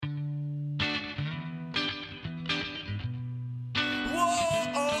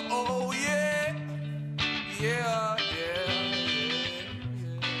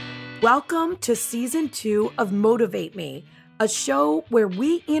Welcome to Season 2 of Motivate Me, a show where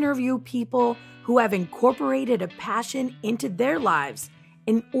we interview people who have incorporated a passion into their lives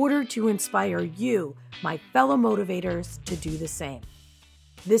in order to inspire you, my fellow motivators, to do the same.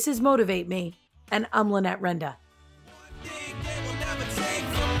 This is Motivate Me, and I'm Lynette Renda.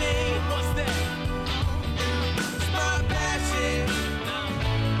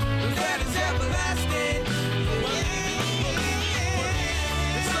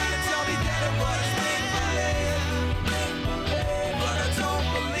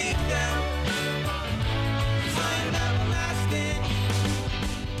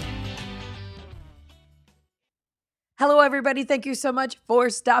 Hello, everybody. Thank you so much for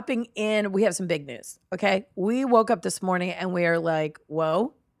stopping in. We have some big news, okay? We woke up this morning and we are like,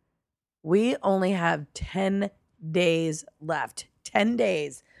 whoa, we only have 10 days left. 10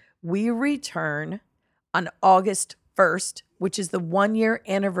 days. We return on August 1st, which is the 1-year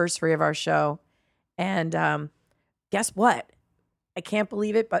anniversary of our show. And guess what? I can't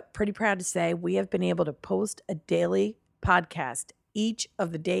believe it, but pretty proud to say we have been able to post a daily podcast each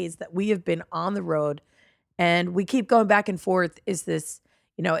of the days that we have been on the road. And we keep going back and forth. Is this,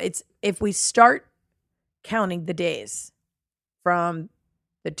 it's if we start counting the days from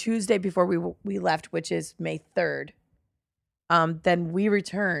the Tuesday before we left, which is May 3rd, then we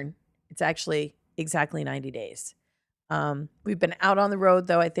return. It's actually exactly 90 days. We've been out on the road,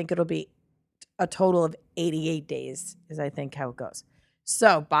 though. I think it'll be a total of 88 days is I think how it goes.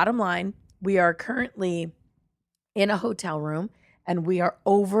 So bottom line, we are currently in a hotel room and we are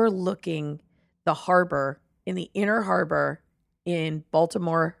overlooking the harbor in the inner harbor in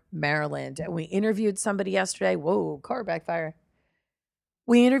Baltimore, Maryland. And we interviewed somebody yesterday. Whoa, car backfire.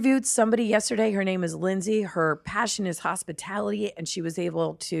 We interviewed somebody yesterday. Her name is Lindsay. Her passion is hospitality, and she was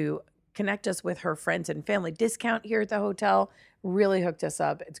able to connect us with her friends and family discount here at the hotel. Really hooked us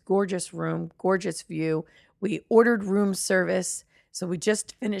up. It's gorgeous room, gorgeous view. We ordered room service. So we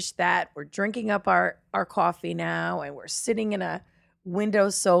just finished that. We're drinking up our coffee now, and we're sitting in a window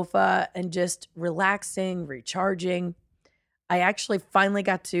sofa and just relaxing, recharging. I actually finally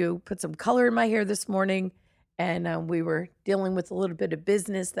got to put some color in my hair this morning, and we were dealing with a little bit of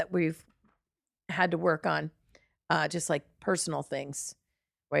business that we've had to work on, just like personal things.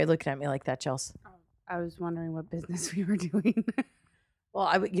 Why are you looking at me like that, Chelsea? I was wondering what business we were doing. Well,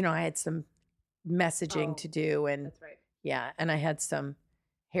 I had some messaging to do, and that's right. Yeah, and I had some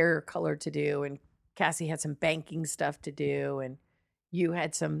hair color to do, and Cassie had some banking stuff to do, and you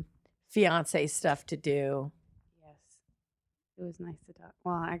had some fiance stuff to do. Yes. It was nice to talk.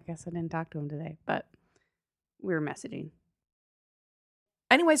 Well, I guess I didn't talk to him today, but we were messaging.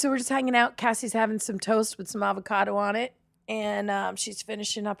 Anyway, so we're just hanging out. Cassie's having some toast with some avocado on it, and she's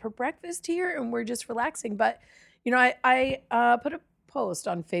finishing up her breakfast here, and we're just relaxing. But, I put a post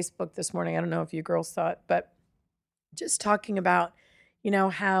on Facebook this morning. I don't know if you girls saw it, but just talking about,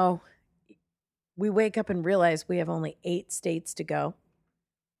 how we wake up and realize we have only 8 states to go.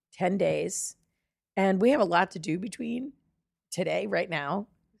 10 days. And we have a lot to do between today, right now.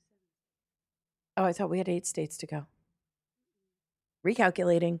 Oh, I thought we had 8 states to go.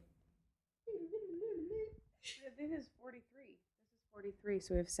 Recalculating. I think it's 43. This is 43,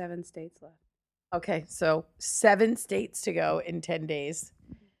 so we have 7 states left. Okay, so 7 states to go in 10 days.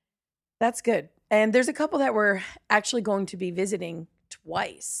 That's good. And there's a couple that we're actually going to be visiting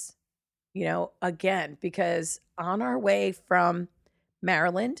twice, again, because on our way from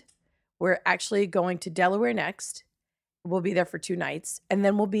Maryland, we're actually going to Delaware next. We'll be there for 2 nights. And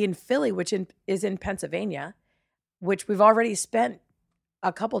then we'll be in Philly, which is in Pennsylvania, which we've already spent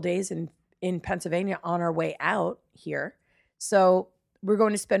a couple days in Pennsylvania on our way out here. So we're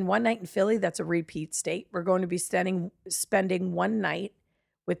going to spend 1 night in Philly. That's a repeat state. We're going to be spending 1 night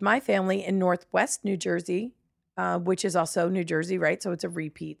with my family in Northwest New Jersey, which is also New Jersey, right? So it's a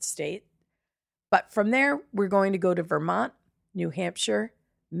repeat state. But from there, we're going to go to Vermont, New Hampshire,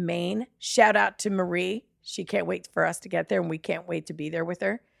 Maine. Shout out to Marie. She can't wait for us to get there, and we can't wait to be there with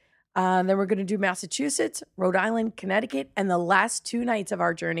her. Then we're going to do Massachusetts, Rhode Island, Connecticut, and the last 2 nights of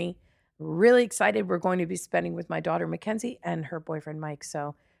our journey. Really excited. We're going to be spending with my daughter, Mackenzie, and her boyfriend, Mike.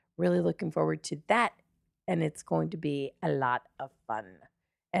 So really looking forward to that, and it's going to be a lot of fun.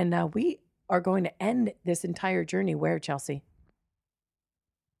 And we are going to end this entire journey where, Chelsea?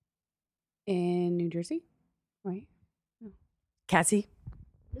 In New Jersey, right? No. Cassie?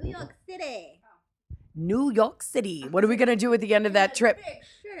 New York City. New York City. What are we going to do at the end of that trip?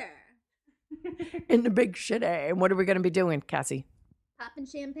 In the big shit. And what are we going to be doing, Cassie? Popping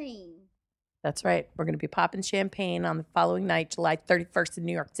champagne. That's right. We're going to be popping champagne on the following night, July 31st in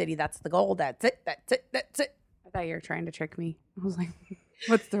New York City. That's the goal. That's it. That's it. That's it. I thought you were trying to trick me. I was like,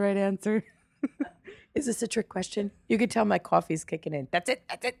 What's the right answer? Is this a trick question? You can tell my coffee's kicking in. That's it.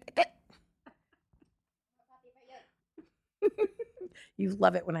 That's it. That's it. You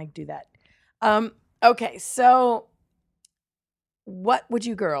love it when I do that. Okay, so what would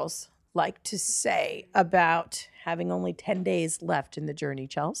you girls like to say about having only 10 days left in the journey,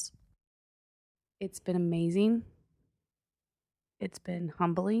 Chels? It's been amazing. It's been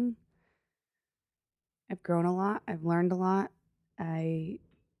humbling. I've grown a lot. I've learned a lot.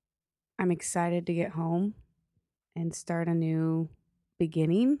 I'm excited to get home and start a new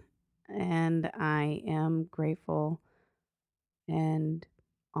beginning. And I am grateful and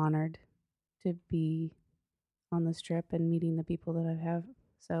honored to be on this trip and meeting the people that I have.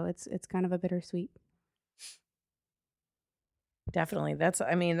 So it's kind of a bittersweet. Definitely. That's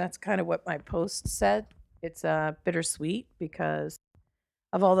kind of what my post said. It's bittersweet because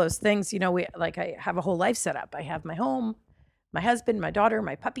of all those things. I have a whole life set up. I have my home, my husband, my daughter,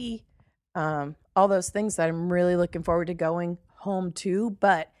 my puppy, all those things that I'm really looking forward to going home to.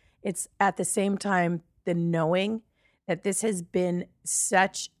 But it's at the same time the knowing that this has been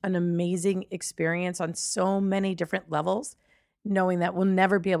such an amazing experience on so many different levels, knowing that we'll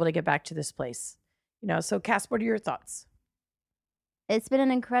never be able to get back to this place. So Cass, what are your thoughts? It's been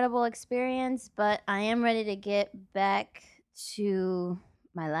an incredible experience, but I am ready to get back to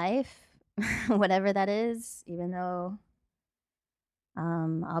my life, whatever that is, even though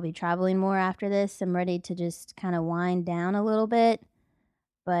I'll be traveling more after this. I'm ready to just kind of wind down a little bit,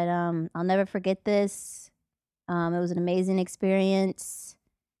 but I'll never forget this. It was an amazing experience,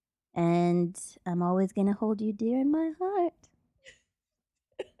 and I'm always going to hold you dear in my heart.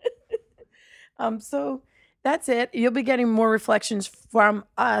 So that's it. You'll be getting more reflections from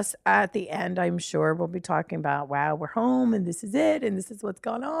us at the end, I'm sure. We'll be talking about, wow, we're home and this is it and this is what's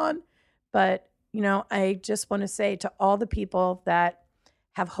going on. But, I just want to say to all the people that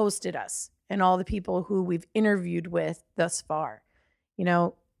have hosted us and all the people who we've interviewed with thus far,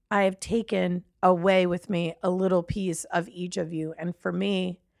 I have taken away with me a little piece of each of you. And for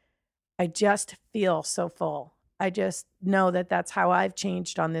me, I just feel so full. I just know that that's how I've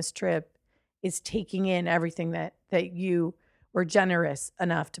changed on this trip, is taking in everything that you were generous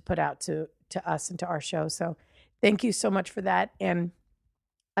enough to put out to us and to our show. So thank you so much for that. And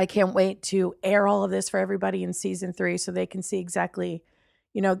I can't wait to air all of this for everybody in season 3 so they can see exactly,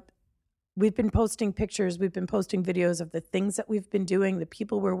 we've been posting pictures, we've been posting videos of the things that we've been doing, the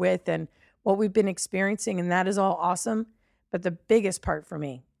people we're with, and what we've been experiencing. And that is all awesome. But the biggest part for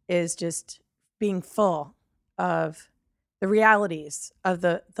me is just being full of the realities of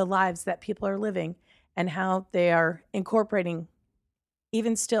the lives that people are living and how they are incorporating,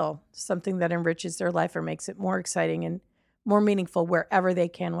 even still, something that enriches their life or makes it more exciting and more meaningful wherever they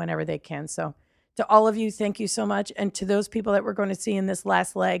can, whenever they can. So to all of you, thank you so much. And to those people that we're going to see in this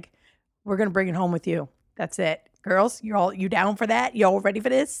last leg, we're going to bring it home with you. That's it. Girls, you down for that? You all ready for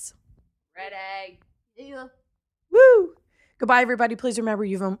this? Ready. Yeah. Woo! Goodbye, everybody. Please remember,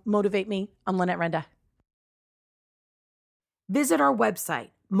 you motivate me. I'm Lynette Renda. Visit our website,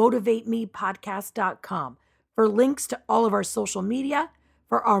 motivatemepodcast.com, for links to all of our social media,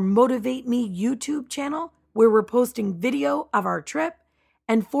 for our Motivate Me YouTube channel, where we're posting video of our trip,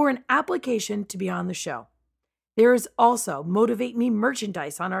 and for an application to be on the show. There is also Motivate Me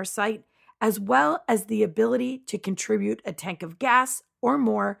merchandise on our site, as well as the ability to contribute a tank of gas or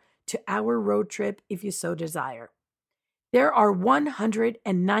more to our road trip if you so desire. There are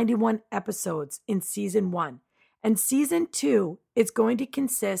 191 episodes in season 1. And season 2 is going to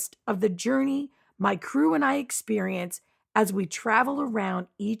consist of the journey my crew and I experience as we travel around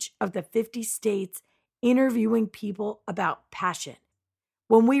each of the 50 states interviewing people about passion.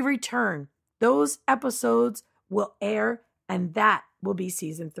 When we return, those episodes will air, and that will be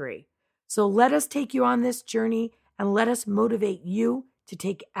season 3. So let us take you on this journey and let us motivate you to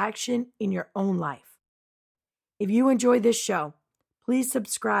take action in your own life. If you enjoy this show, please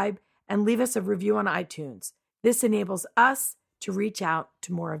subscribe and leave us a review on iTunes. This enables us to reach out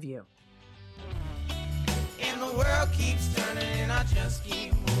to more of you. And the world keeps turning and I just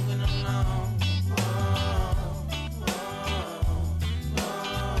keep moving along.